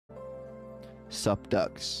Sup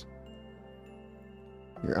ducks.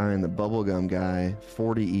 You're eyeing the bubblegum guy.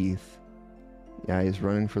 40 ETH. Yeah, he's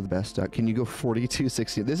running for the best duck. Can you go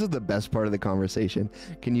 42.60? This is the best part of the conversation.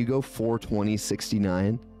 Can you go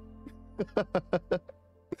 420.69?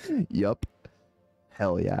 Yup.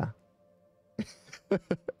 Hell yeah.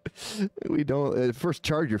 We don't... first,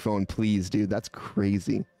 charge your phone, please, dude. That's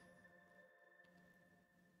crazy.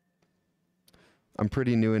 I'm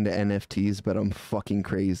pretty new into NFTs, but I'm fucking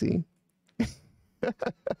crazy.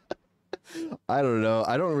 I don't know.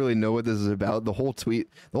 I don't really know what this is about. The whole tweet,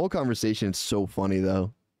 the whole conversation is so funny,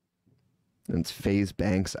 though. And it's FAZE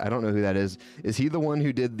Banks. I don't know who that is. Is he the one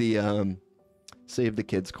who did the Save the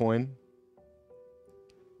Kids coin?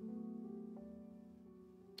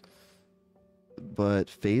 But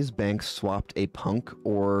FAZE Banks swapped a punk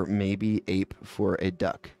or maybe ape for a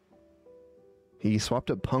duck. He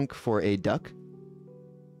swapped a punk for a duck?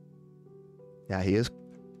 Yeah, he is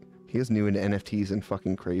new into NFTs and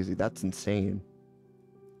fucking crazy. That's insane.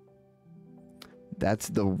 That's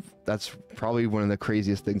probably one of the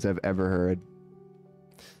craziest things I've ever heard.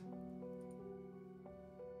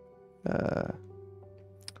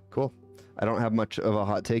 Cool. I don't have much of a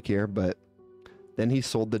hot take here, but then he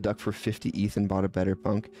sold the duck for 50 ETH and bought a better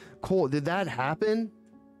punk. Cole, did that happen?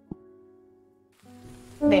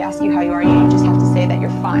 They ask you how you are, you just have to say that you're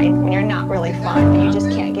fine when you're not really fine, but you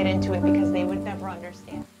just can't get into it because they would never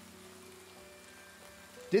understand.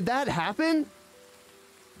 Did that happen?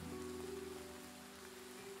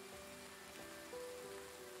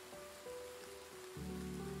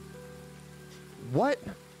 What?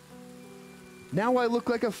 Now I look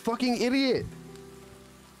like a fucking idiot.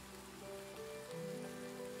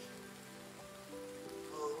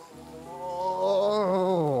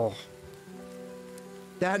 Oh.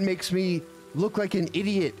 That makes me look like an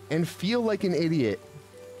idiot and feel like an idiot.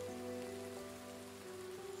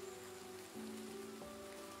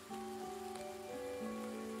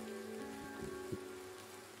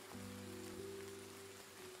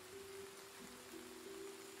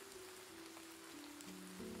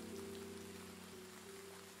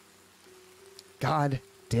 God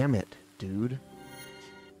damn it, dude.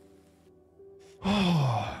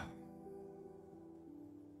 Oh.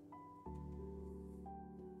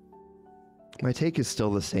 My take is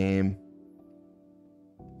still the same.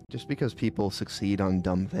 Just because people succeed on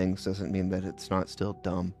dumb things doesn't mean that it's not still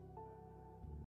dumb.